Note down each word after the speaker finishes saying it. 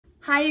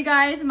Hi you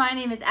guys, my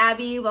name is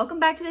Abby. Welcome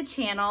back to the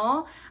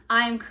channel.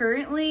 I'm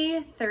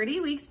currently 30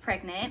 weeks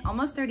pregnant,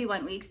 almost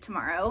 31 weeks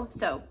tomorrow.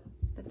 So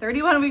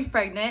 31 weeks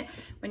pregnant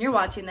when you're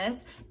watching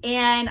this.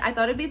 And I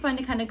thought it'd be fun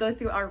to kind of go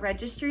through our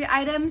registry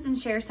items and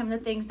share some of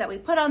the things that we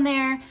put on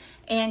there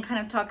and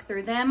kind of talk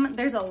through them.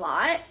 There's a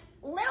lot.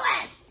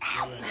 Lewis!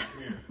 Ow!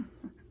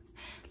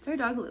 It's our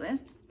dog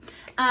Lewis.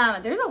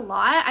 There's a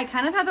lot. I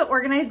kind of have it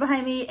organized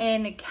behind me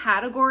in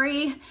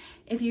category,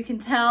 if you can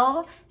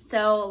tell.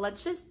 So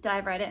let's just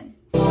dive right in.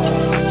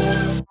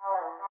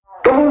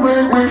 Don't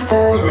make me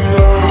fall in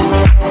love.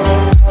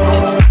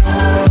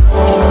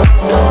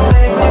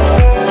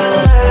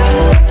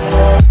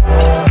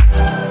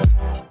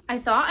 I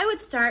thought I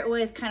would start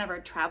with kind of our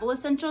travel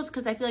essentials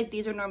because I feel like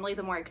these are normally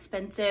the more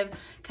expensive,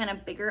 kind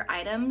of bigger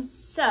items.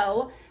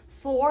 So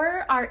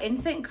for our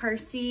infant car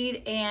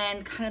seat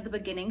and kind of the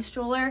beginning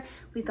stroller,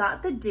 we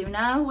got the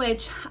Duna,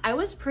 which I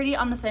was pretty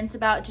on the fence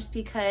about just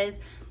because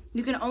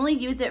you can only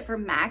use it for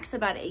max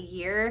about a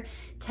year,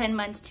 10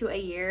 months to a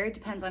year,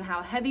 depends on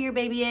how heavy your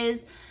baby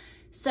is.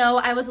 So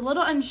I was a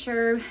little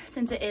unsure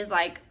since it is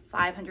like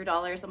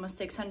 $500, almost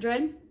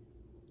 $600.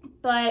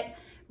 But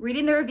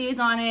reading the reviews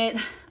on it,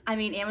 I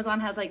mean, Amazon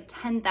has like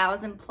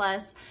 10,000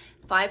 plus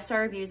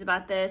 5-star reviews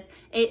about this.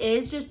 It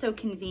is just so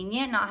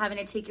convenient not having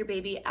to take your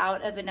baby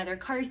out of another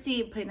car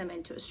seat, putting them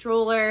into a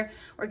stroller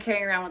or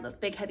carrying around with those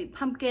big heavy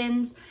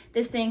pumpkins.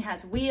 This thing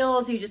has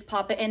wheels. You just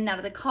pop it in and out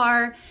of the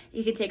car.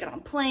 You can take it on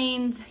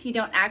planes. You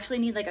don't actually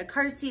need like a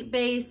car seat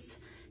base.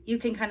 You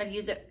can kind of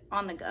use it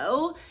on the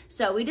go.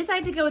 So we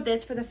decided to go with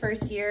this for the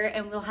first year,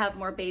 and we'll have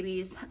more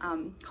babies,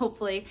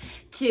 hopefully,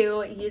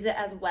 to use it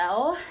as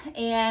well.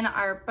 And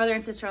our brother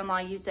and sister-in-law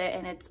use it,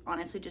 and it's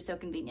honestly just so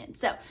convenient.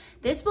 So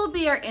this will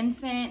be our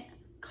infant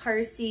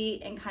car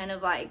seat and kind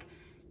of like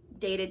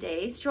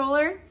day-to-day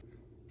stroller.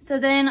 So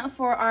then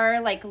for our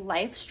like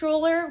life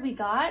stroller, we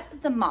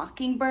got the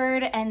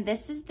Mockingbird, and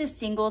this is the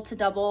single to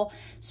double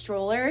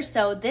stroller.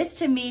 So this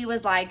to me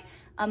was like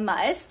a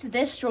must.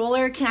 This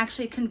stroller can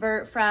actually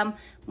convert from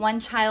 1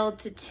 child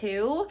to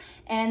 2,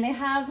 and they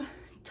have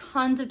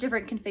tons of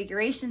different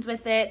configurations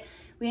with it.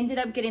 We ended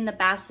up getting the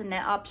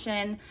bassinet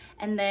option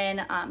and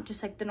then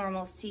just like the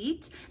normal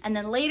seat. And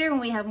then later when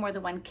we have more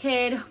than 1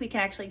 kid, we can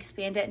actually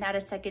expand it and add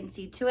a second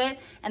seat to it.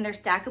 And they're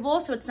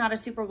stackable, so it's not a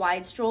super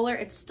wide stroller.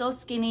 It's still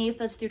skinny,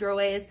 fits through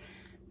doorways,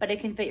 but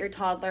it can fit your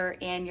toddler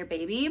and your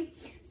baby.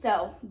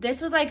 So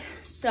this was like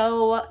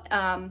so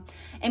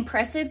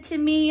impressive to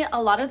me. A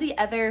lot of the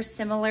other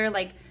similar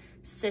like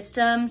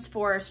systems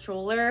for a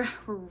stroller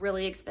were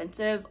really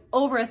expensive,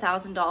 over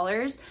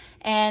 $1,000.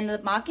 And the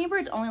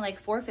Mockingbird's only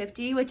like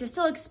 $450, which is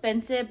still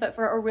expensive, but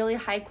for a really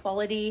high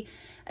quality,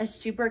 a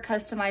super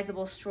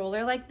customizable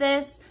stroller like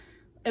this,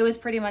 it was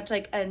pretty much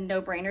like a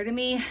no-brainer to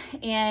me.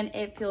 And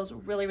it feels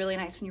really, really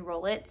nice when you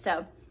roll it.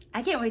 So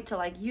I can't wait to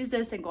like use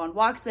this and go on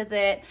walks with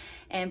it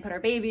and put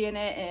our baby in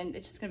it, and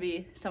it's just gonna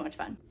be so much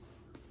fun.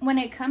 When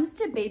it comes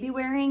to baby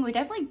wearing, we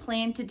definitely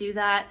plan to do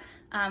that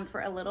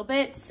for a little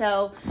bit.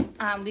 So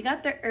we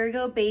got the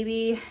Ergo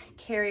baby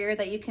carrier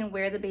that you can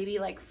wear the baby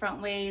like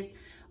front ways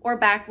or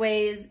back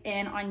ways,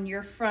 and on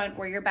your front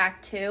or your back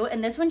too.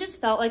 And this one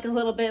just felt like a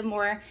little bit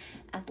more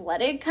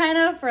athletic kind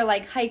of for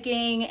like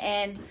hiking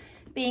and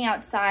being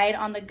outside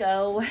on the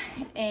go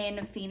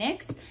in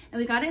Phoenix. And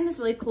we got it in this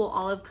really cool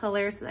olive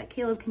color so that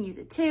Caleb can use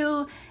it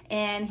too,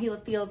 and he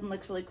feels and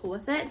looks really cool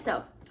with it.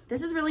 So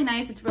this is really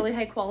nice. It's really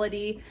high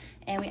quality,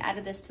 and we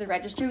added this to the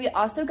registry. We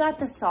also got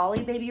the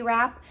Solly baby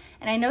wrap,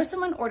 and I know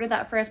someone ordered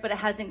that for us, but it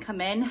hasn't come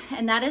in.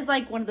 And that is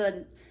like one of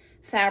the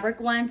fabric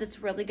ones. It's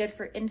really good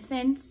for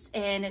infants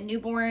and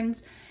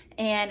newborns,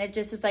 and it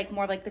just is like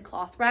more like the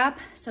cloth wrap.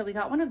 So we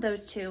got one of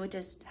those too. It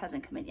just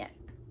hasn't come in yet.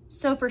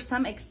 So for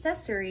some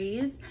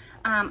accessories,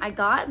 I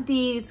got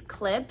these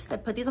clips. I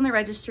put these on the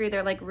registry.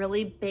 They're like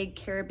really big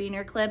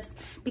carabiner clips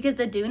because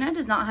the Duna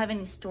does not have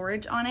any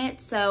storage on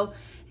it. So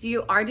if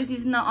you are just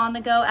using the on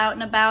the go out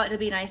and about, it'd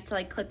be nice to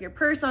like clip your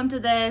purse onto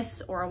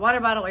this or a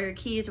water bottle or your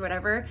keys or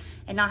whatever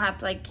and not have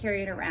to like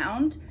carry it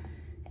around.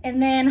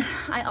 And then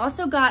I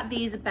also got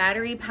these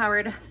battery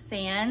powered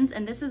fans,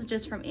 and this is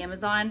just from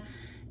Amazon.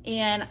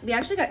 And we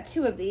actually got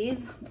 2 of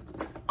these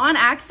on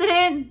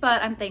accident,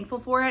 but I'm thankful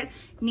for it.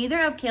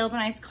 Neither of Caleb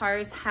and I's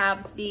cars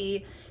have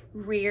the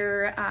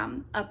rear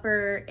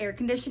upper air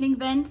conditioning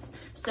vents,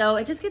 so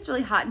it just gets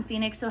really hot in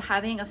Phoenix. So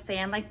having a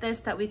fan like this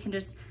that we can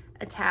just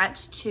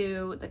attach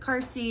to the car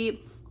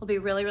seat will be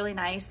really, really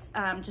nice,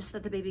 just so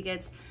that the baby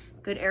gets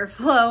good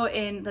airflow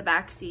in the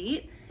back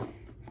seat.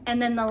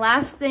 And then the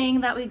last thing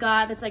that we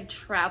got that's like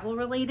travel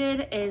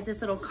related is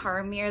this little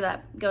car mirror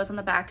that goes on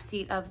the back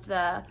seat of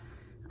the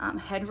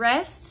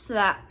headrest, so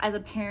that as a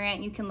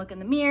parent you can look in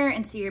the mirror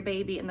and see your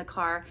baby in the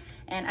car.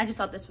 And I just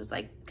thought this was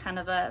like kind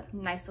of a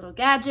nice little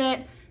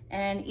gadget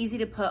and easy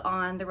to put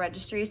on the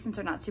registry. Since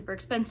they're not super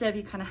expensive,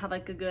 you kind of have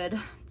like a good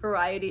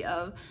variety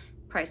of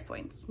price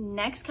points.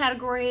 Next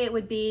category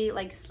would be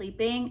like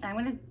sleeping. And I'm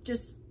gonna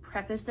just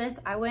preface this,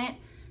 I went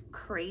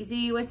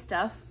crazy with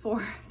stuff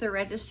for the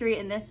registry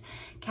in this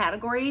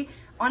category,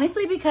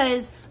 honestly,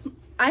 because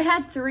I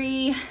had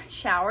 3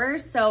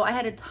 showers, so I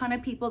had a ton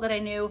of people that I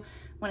knew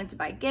wanted to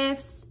buy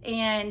gifts,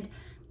 and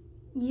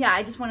yeah,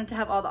 I just wanted to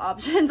have all the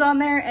options on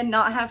there and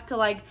not have to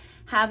like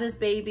have this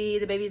baby,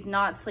 the baby's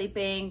not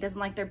sleeping,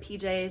 doesn't like their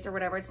PJs or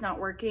whatever, it's not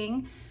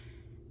working.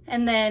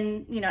 And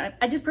then, you know,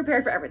 I just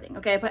prepared for everything,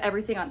 okay? I put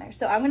everything on there.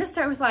 So I'm gonna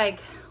start with like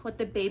what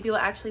the baby will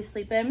actually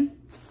sleep in.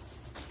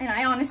 And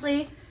I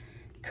honestly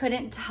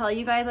couldn't tell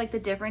you guys like the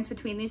difference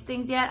between these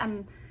things yet.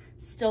 I'm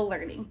still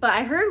learning, but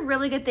I heard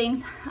really good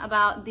things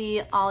about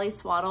the Ollie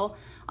Swaddle.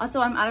 Also,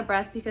 I'm out of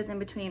breath because in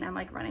between I'm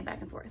like running back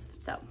and forth.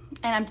 So,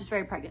 and I'm just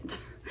very pregnant.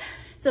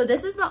 So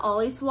this is the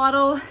Ollie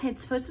Swaddle.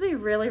 It's supposed to be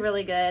really,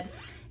 really good.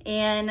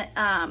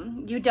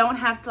 And you don't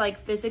have to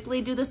like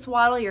physically do the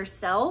swaddle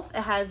yourself.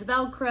 It has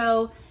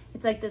Velcro.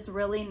 It's like this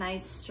really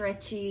nice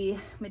stretchy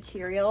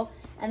material.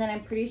 And then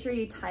I'm pretty sure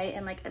you tie it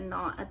in like a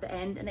knot at the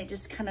end and they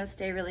just kind of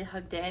stay really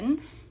hugged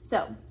in.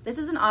 So this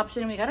is an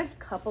option. We got a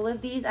couple of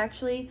these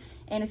actually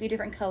in a few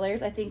different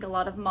colors. I think a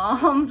lot of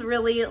moms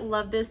really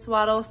love this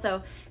swaddle,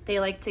 so they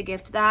like to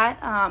gift that.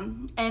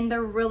 And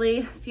they're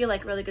really, feel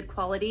like really good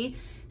quality.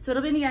 So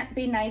it'll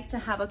be nice to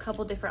have a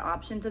couple different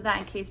options of that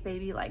in case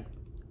baby like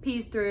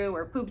pees through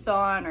or poops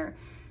on or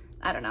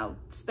I don't know,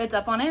 spits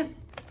up on it.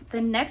 The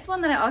next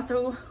one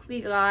that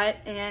we got,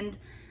 and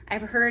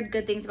I've heard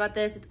good things about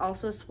this, it's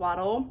also a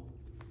swaddle.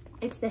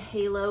 It's the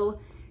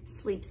Halo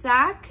Sleep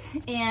Sack,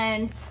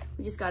 and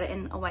we just got it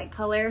in a white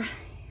color.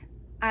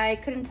 I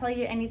couldn't tell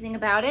you anything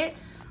about it.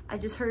 I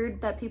just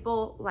heard that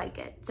people like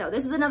it. So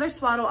this is another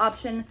swaddle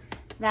option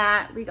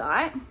that we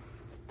got.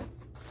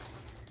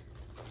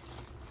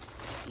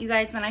 You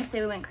guys, when I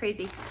say we went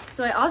crazy.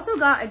 So I also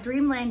got a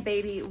Dreamland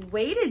Baby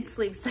weighted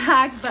sleep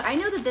sack, but I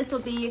know that this will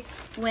be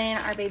when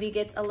our baby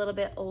gets a little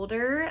bit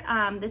older.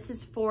 This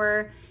is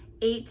for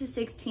 8 to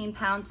 16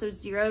 pounds, so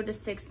 0 to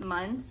 6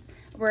 months.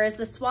 Whereas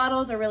the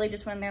swaddles are really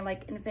just when they're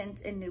like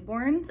infants and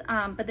newborns,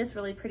 but this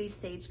really pretty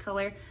sage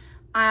color.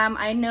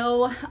 I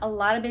know a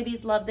lot of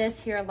babies love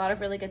this, hear a lot of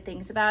really good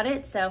things about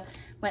it. So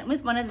went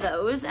with one of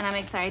those and I'm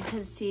excited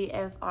to see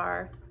if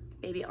our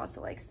baby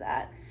also likes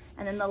that.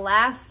 And then the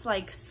last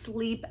like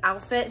sleep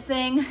outfit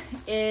thing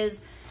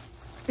is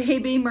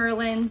Baby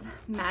Merlin's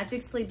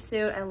Magic Sleep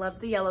Suit. I love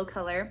the yellow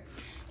color.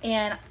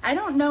 And I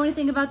don't know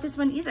anything about this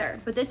one either,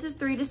 but this is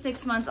 3 to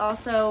 6 months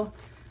also.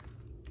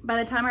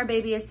 By the time our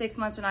baby is 6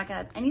 months, we're not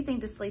gonna have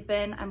anything to sleep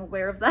in. I'm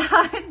aware of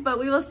that, but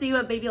we will see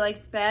what baby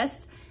likes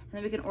best. And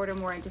then we can order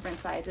more in different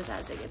sizes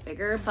as they get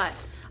bigger. But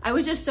I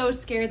was just so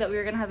scared that we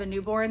were gonna have a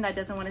newborn that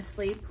doesn't wanna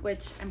sleep,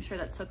 which I'm sure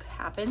that's what could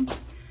happen,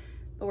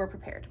 but we're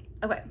prepared.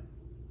 Okay.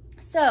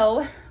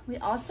 So we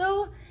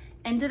also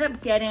ended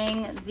up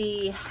getting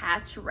the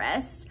Hatch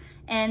Rest,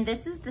 and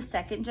this is the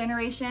 2nd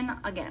generation.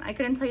 Again, I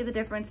couldn't tell you the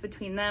difference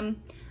between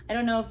them. I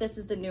don't know if this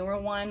is the newer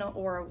one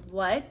or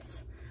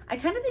what. I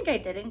kind of think I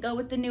didn't go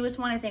with the newest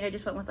one. I think I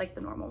just went with like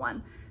the normal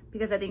one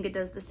because I think it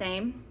does the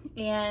same.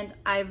 And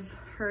I've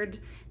heard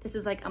this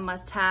is like a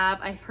must-have.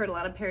 I've heard a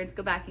lot of parents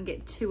go back and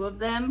get 2 of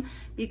them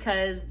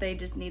because they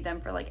just need them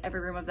for like every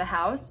room of the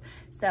house.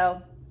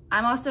 So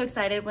I'm also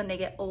excited when they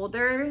get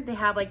older. They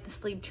have like the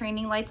sleep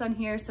training lights on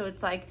here. So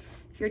it's like,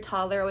 if your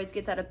toddler always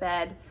gets out of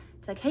bed,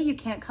 it's like, hey, you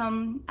can't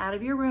come out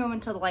of your room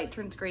until the light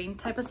turns green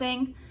type of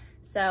thing.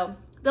 So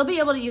they'll be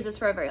able to use this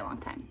for a very long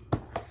time.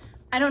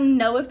 I don't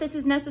know if this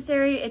is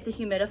necessary. It's a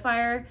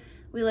humidifier.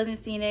 We live in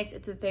Phoenix.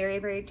 It's very,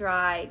 very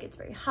dry. It gets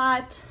very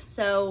hot.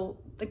 So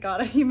I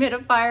got a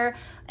humidifier.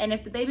 And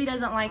if the baby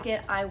doesn't like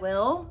it, I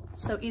will.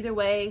 So either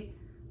way,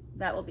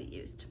 that will be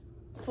used.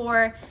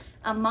 For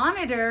a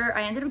monitor,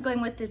 I ended up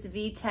going with this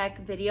VTech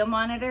video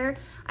monitor.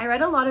 I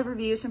read a lot of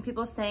reviews from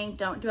people saying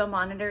don't do a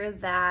monitor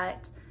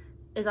that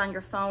is on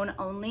your phone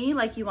only,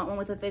 like you want one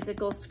with a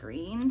physical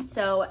screen.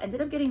 So I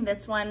ended up getting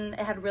this one. It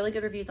had really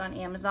good reviews on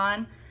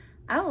Amazon.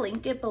 I'll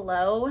link it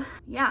below.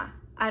 Yeah,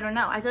 I don't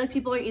know. I feel like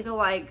people are either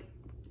like,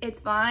 it's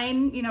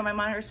fine, you know, my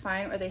monitor's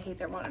fine, or they hate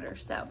their monitor.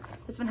 So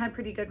this one had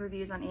pretty good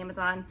reviews on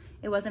Amazon.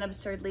 It wasn't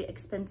absurdly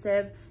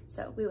expensive,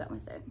 so we went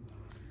with it.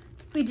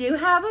 We do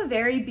have a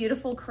very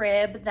beautiful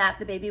crib that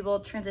the baby will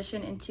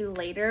transition into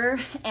later,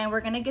 and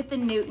we're gonna get the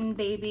Newton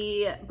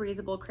Baby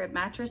breathable crib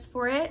mattress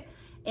for it.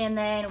 And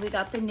then we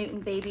got the Newton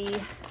Baby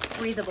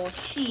breathable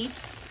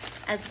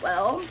sheets as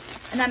well.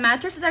 And that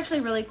mattress is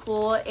actually really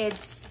cool.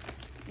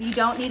 You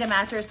don't need a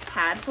mattress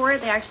pad for it.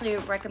 They actually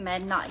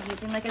recommend not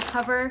using like a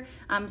cover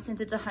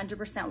since it's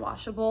 100%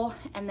 washable.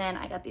 And then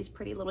I got these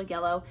pretty little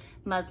yellow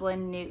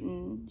muslin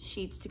Newton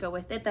sheets to go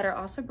with it that are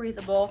also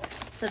breathable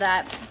so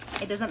that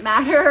it doesn't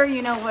matter,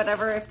 you know,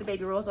 whatever, if the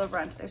baby rolls over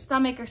onto their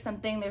stomach or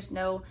something, there's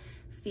no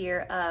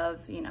fear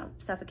of, you know,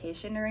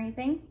 suffocation or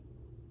anything.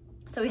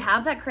 So we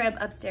have that crib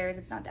upstairs,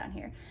 it's not down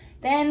here.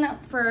 Then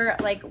for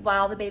like,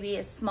 while the baby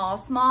is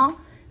small,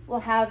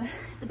 we'll have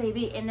the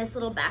baby in this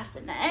little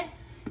bassinet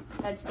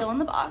that's still in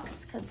the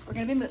box because we're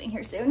gonna be moving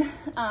here soon.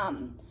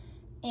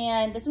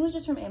 And this one was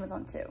just from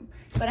Amazon too,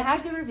 but it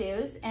had good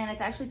reviews and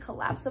it's actually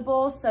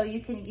collapsible. So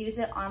you can use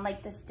it on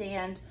like the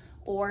stand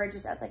or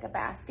just as like a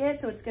basket.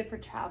 So it's good for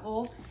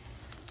travel.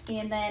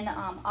 And then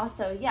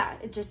also, yeah,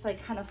 it just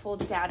like kind of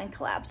folds down and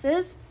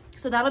collapses.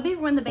 So that'll be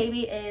for when the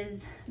baby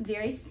is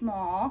very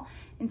small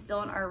and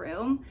still in our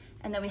room.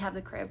 And then we have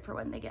the crib for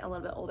when they get a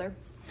little bit older.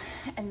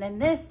 And then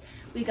this,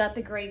 we got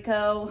the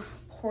Graco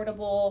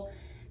portable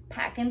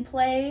pack and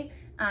play,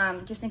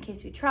 just in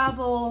case we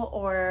travel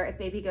or if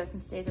baby goes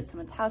and stays at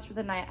someone's house for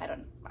the night.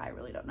 I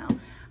really don't know.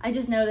 I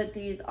just know that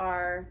these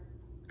are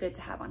good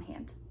to have on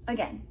hand.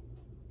 Again,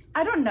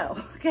 I don't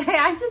know, okay?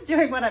 I'm just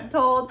doing what I'm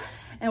told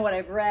and what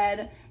I've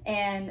read,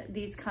 and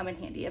these come in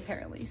handy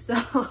apparently. So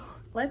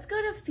let's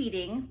go to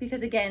feeding,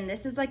 because again,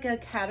 this is like a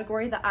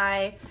category that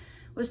I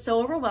was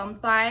so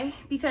overwhelmed by,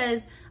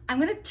 because I'm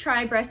gonna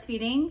try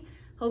breastfeeding.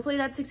 Hopefully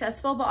that's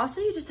successful, but also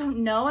you just don't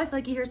know. I feel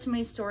like you hear so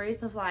many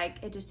stories of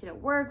like, it just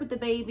didn't work with the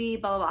baby,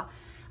 blah, blah, blah.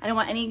 I don't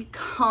want any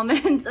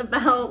comments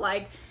about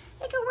like,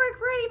 it can work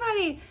for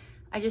anybody.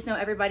 I just know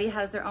everybody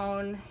has their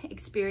own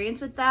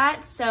experience with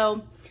that.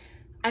 So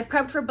I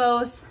prepped for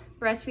both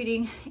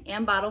breastfeeding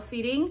and bottle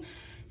feeding,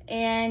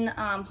 and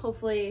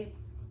hopefully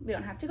we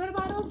don't have to go to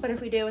bottles, but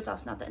if we do, it's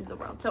also not the end of the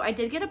world. So I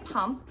did get a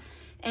pump,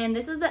 and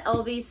this is the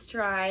LV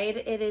Stride.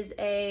 It is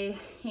a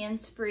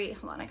hands-free,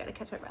 hold on, I gotta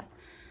catch my breath.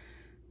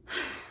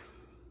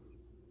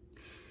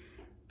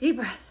 Deep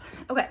breath.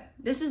 Okay,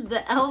 this is the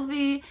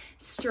LV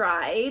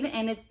Stride,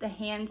 and it's the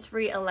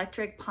hands-free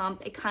electric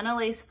pump. It kind of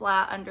lays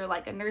flat under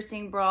like a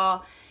nursing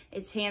bra.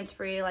 It's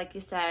hands-free, like you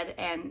said,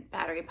 and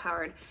battery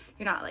powered.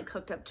 You're not like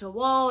hooked up to a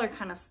wall or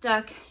kind of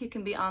stuck. You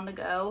can be on the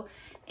go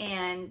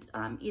and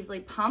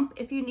easily pump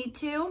if you need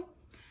to.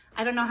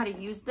 I don't know how to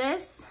use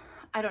this.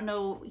 I don't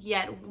know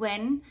yet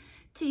when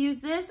to use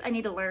this. I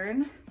need to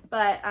learn,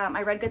 but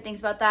I read good things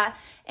about that.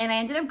 And I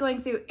ended up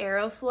going through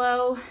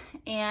Aeroflow,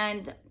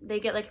 and they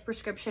get like a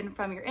prescription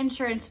from your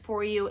insurance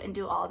for you and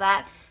do all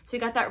that. So we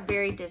got that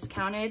very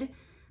discounted.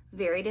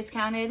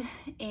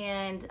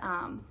 And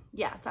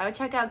yeah, so I would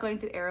check out going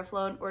through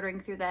Aeroflow and ordering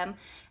through them.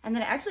 And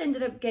then I actually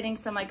ended up getting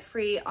some like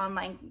free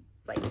online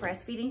like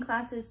breastfeeding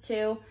classes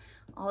too,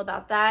 all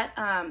about that,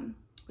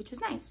 which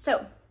was nice.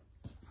 So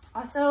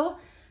also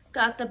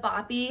got the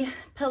Boppy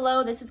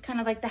pillow. This is kind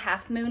of like the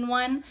half moon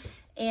one,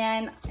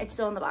 and it's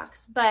still in the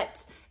box,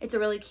 but it's a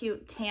really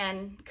cute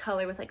tan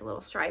color with like a little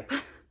stripe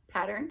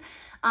pattern.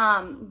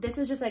 This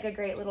is just like a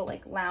great little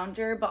like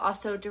lounger, but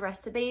also to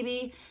rest the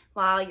baby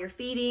while you're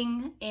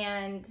feeding,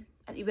 and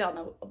you all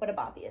know what a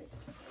Boppy is.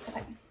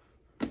 Okay.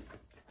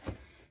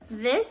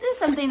 This is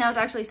something that was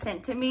actually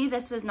sent to me.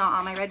 This was not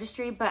on my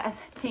registry, but I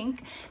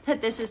think that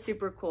this is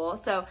super cool.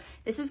 So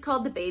this is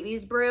called the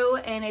Baby's Brew,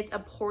 and it's a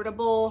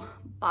portable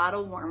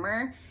bottle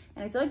warmer.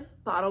 And I feel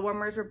like bottle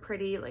warmers were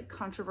pretty like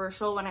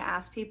controversial when I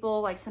asked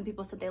people. Like some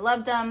people said they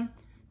loved them,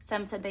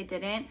 some said they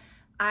didn't.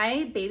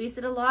 I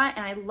babysit a lot,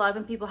 and I love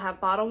when people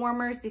have bottle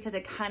warmers because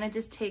it kind of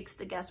just takes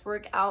the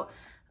guesswork out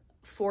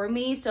for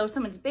me. So if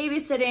someone's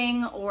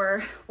babysitting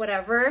or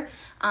whatever,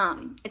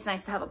 it's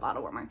nice to have a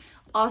bottle warmer.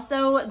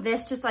 Also,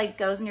 this just like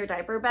goes in your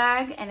diaper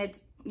bag, and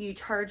you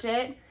charge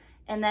it,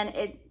 and then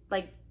it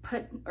like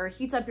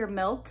heats up your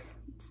milk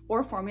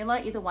or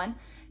formula, either one,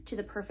 to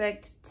the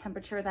perfect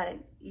temperature that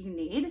you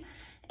need.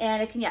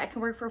 And it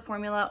can work for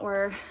formula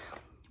or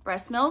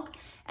breast milk.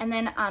 And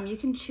then you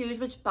can choose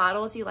which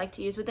bottles you like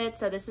to use with it.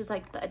 So this is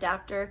like the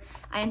adapter.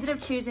 I ended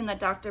up choosing the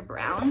Dr.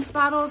 Brown's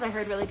bottles. I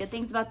heard really good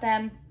things about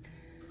them.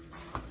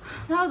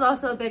 That was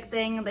also a big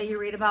thing that you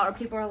read about, where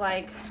people are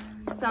like,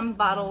 some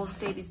bottles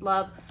babies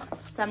love,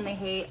 some they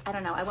hate. I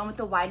don't know. I went with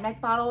the wide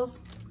neck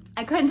bottles.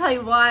 I couldn't tell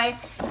you why.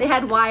 They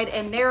had wide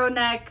and narrow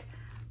neck.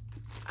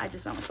 I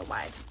just went with the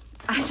wide.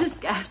 I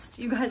just guessed.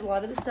 You guys, a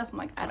lot of this stuff, I'm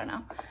like, I don't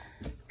know.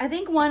 I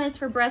think one is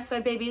for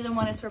breastfed babies and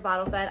one is for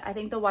bottle fed. I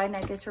think the wide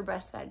neck is for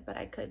breastfed, but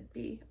I could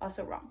be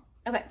also wrong.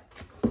 Okay.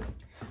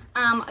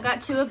 I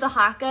got 2 of the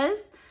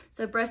Hakas.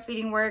 So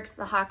breastfeeding works.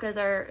 The Hakas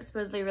are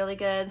supposedly really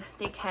good.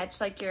 They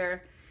catch like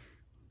your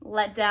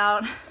let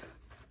down.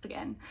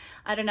 Again,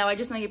 I don't know. I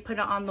just know you put it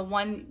on the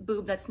one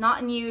boob that's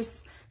not in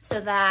use so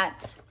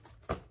that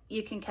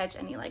you can catch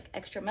any like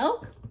extra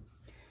milk.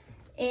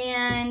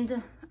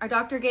 And our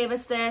doctor gave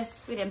us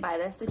this. We didn't buy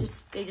this. They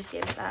just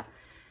gave us that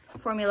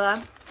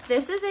formula.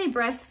 This is a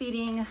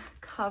breastfeeding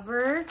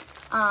cover.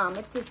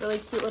 It's this really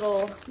cute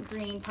little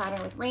green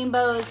pattern with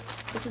rainbows.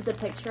 This is the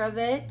picture of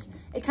it.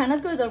 It kind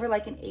of goes over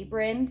like an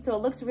apron, so it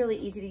looks really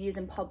easy to use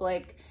in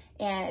public.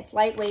 And it's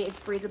lightweight, it's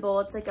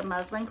breathable, it's like a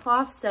muslin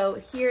cloth.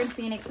 So here in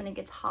Phoenix, when it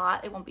gets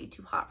hot, it won't be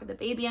too hot for the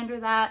baby under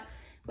that,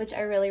 which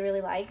I really,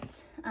 really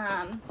liked.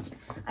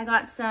 I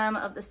got some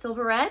of the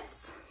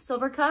Silverettes,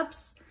 silver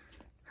cups.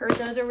 Heard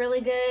those are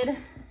really good.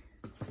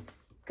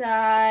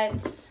 I'm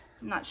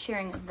not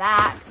sharing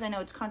that because I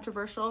know it's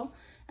controversial.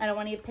 I don't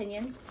want any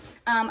opinions.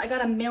 I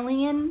got a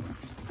million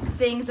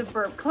things of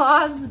burp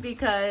cloths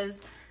because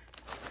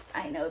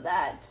I know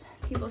that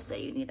people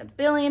say you need 1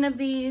 billion of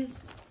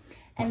these.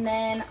 And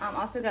then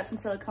also got some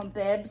silicone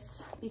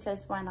bibs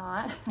because why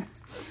not?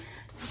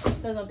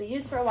 Those will be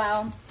used for a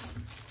while.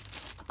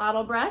 A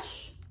bottle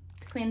brush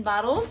to clean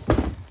bottles.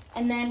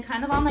 And then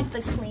kind of on like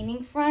the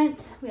cleaning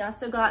front, we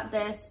also got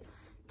this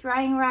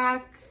drying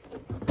rack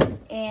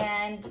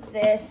and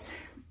this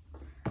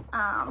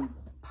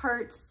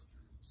parts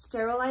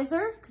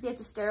sterilizer, because you have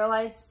to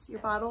sterilize your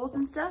bottles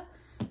and stuff.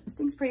 This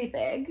thing's pretty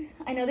big.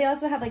 I know they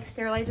also have like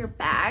sterilizer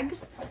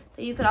bags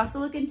that you could also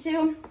look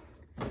into.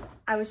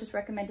 I was just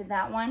recommended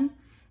that one.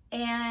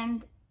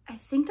 And I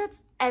think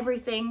that's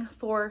everything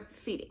for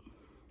feeding.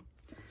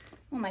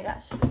 Oh my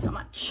gosh, so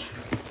much.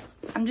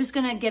 I'm just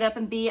gonna get up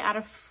and be out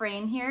of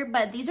frame here,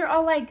 but these are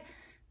all like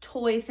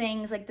toy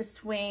things, like the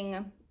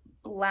swing,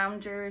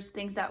 loungers,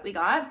 things that we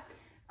got.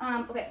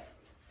 Okay,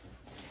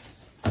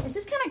 this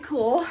is kind of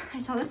cool.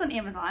 I saw this on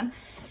Amazon.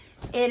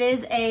 It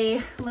is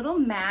a little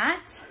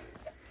mat.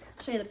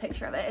 I'll show you the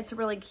picture of it. It's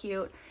really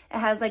cute. It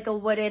has like a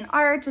wooden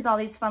arch with all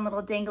these fun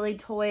little dangly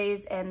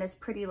toys and this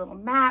pretty little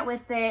mat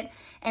with it.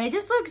 And it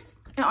just looks,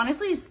 it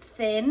honestly is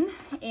thin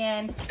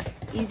and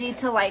easy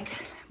to like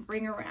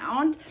bring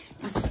around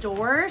and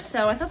store.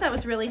 So I thought that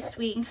was really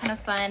sweet and kind of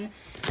fun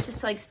just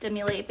to like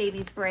stimulate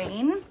baby's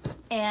brain,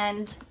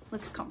 and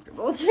looks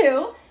comfortable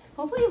too.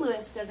 Hopefully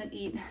Lewis doesn't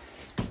eat.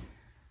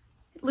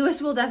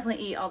 Lewis will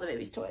definitely eat all the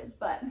baby's toys,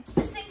 but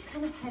this thing's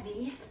kind of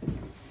heavy.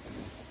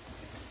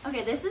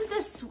 Okay, this is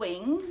the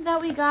swing that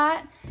we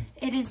got.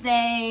 It is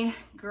a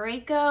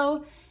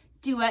Graco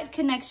duet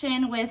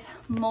connection with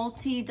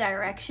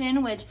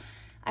multi-direction, which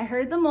I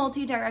heard the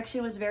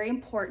multi-direction was very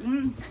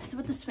important. This is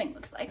what the swing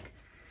looks like.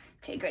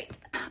 Okay, great.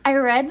 I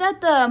read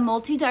that the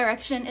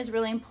multi-direction is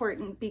really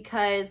important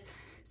because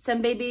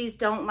some babies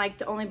don't like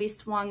to only be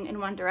swung in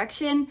one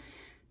direction.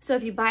 So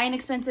if you buy an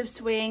expensive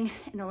swing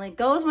and only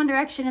goes one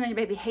direction and then your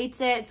baby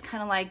hates it, it's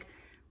kind of like,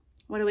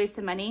 what a waste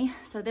of money.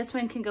 So this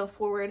one can go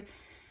forward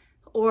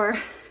or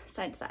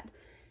side to side.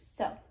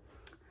 So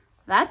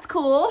that's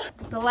cool.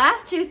 The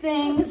last two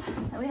things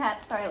that we had,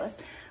 sorry Liz,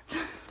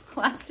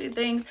 last two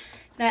things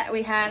that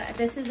we had,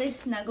 this is a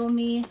Snuggle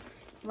Me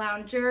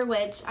lounger,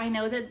 which I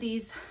know that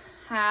these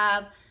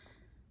have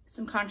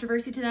some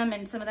controversy to them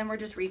and some of them were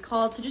just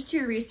recalled. So just do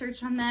your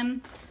research on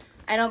them.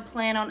 I don't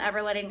plan on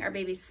ever letting our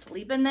baby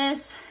sleep in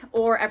this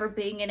or ever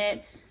being in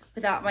it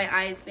without my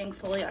eyes being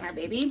fully on our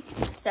baby.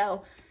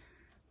 So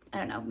I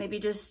don't know, maybe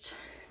just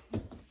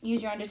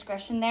use your own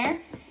discretion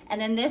there. And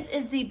then this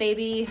is the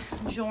Baby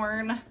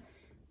Jorn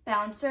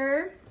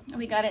bouncer.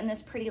 We got it in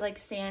this pretty like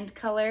sand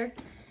color,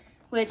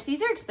 which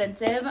these are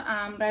expensive,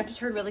 but I've just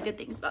heard really good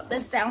things about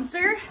this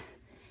bouncer.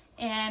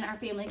 And our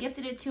family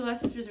gifted it to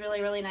us, which was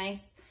really, really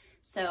nice.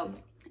 So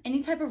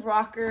any type of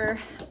rocker,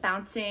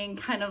 bouncing,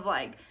 kind of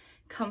like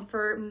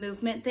comfort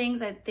movement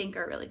things, I think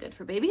are really good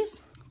for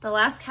babies. The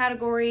last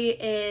category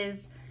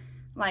is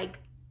like,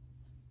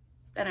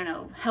 I don't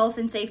know, health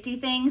and safety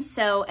things.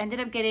 So ended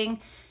up getting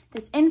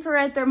this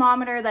infrared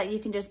thermometer that you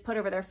can just put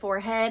over their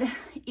forehead,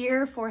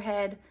 ear or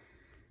forehead.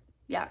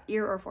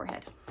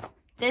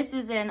 This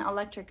is an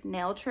electric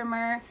nail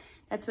trimmer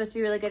that's supposed to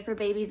be really good for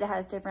babies. It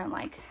has different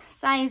like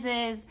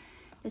sizes.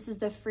 This is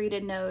the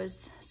Frida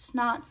Nose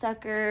snot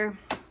sucker.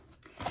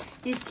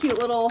 These cute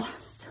little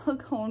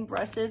silicone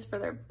brushes for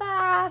their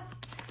bath.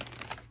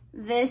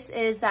 This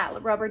is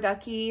that rubber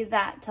ducky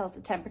that tells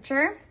the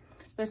temperature.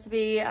 It's supposed to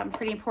be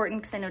pretty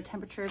important because I know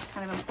temperature is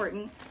kind of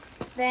important.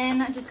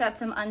 Then I just got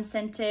some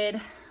unscented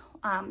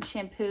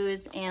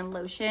shampoos and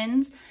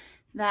lotions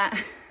that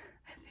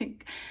I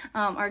think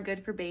are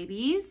good for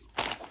babies.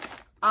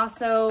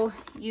 Also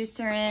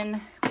Eucerin.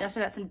 We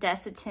also got some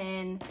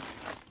Desitin.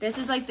 This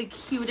is like the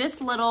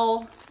cutest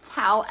little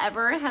towel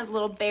ever. It has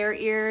little bear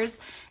ears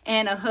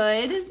and a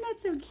hood. Isn't that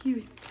so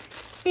cute?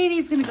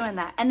 Baby's gonna go in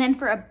that. And then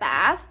for a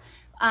bath,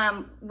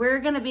 we're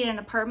gonna be in an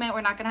apartment.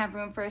 We're not gonna have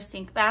room for a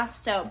sink bath.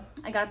 So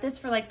I got this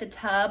for like the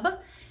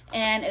tub,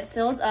 and it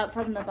fills up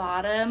from the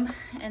bottom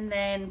and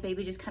then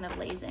baby just kind of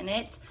lays in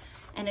it.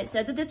 And it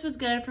said that this was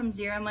good from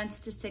 0 months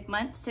to 6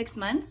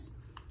 months.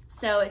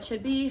 So it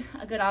should be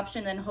a good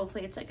option. Then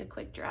hopefully it's like a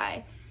quick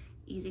dry,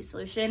 easy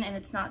solution, and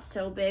it's not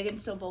so big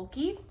and so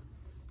bulky.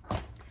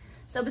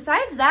 So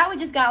besides that, we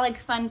just got like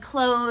fun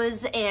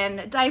clothes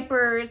and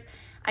diapers.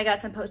 I got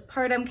some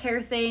postpartum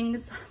care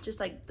things, just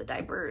like the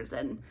diapers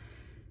and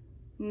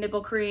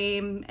nipple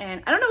cream.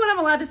 And I don't know what I'm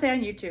allowed to say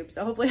on YouTube,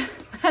 so hopefully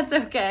that's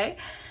okay.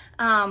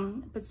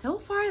 But so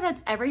far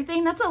that's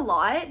everything. That's a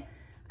lot.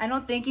 I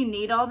don't think you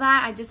need all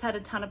that. I just had a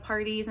ton of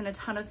parties and a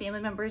ton of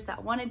family members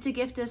that wanted to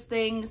gift us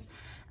things,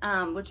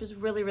 which was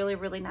really, really,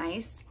 really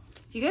nice.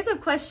 If you guys have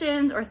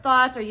questions or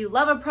thoughts or you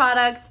love a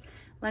product,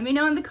 let me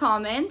know in the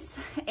comments.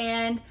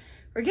 And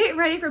we're getting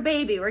ready for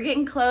baby. We're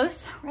getting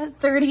close. We're at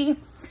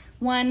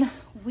 31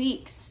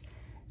 weeks.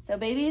 So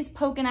baby's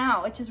poking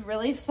out, which is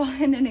really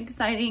fun and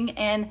exciting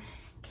and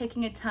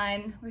kicking a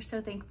ton. We're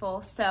so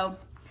thankful. So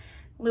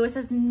Lewis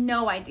has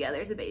no idea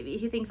there's a baby.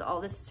 He thinks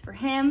all this is for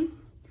him.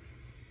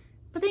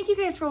 But thank you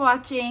guys for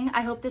watching.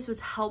 I hope this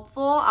was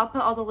helpful. I'll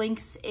put all the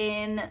links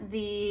in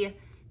the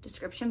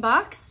description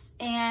box,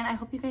 and I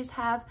hope you guys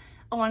have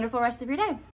a wonderful rest of your day.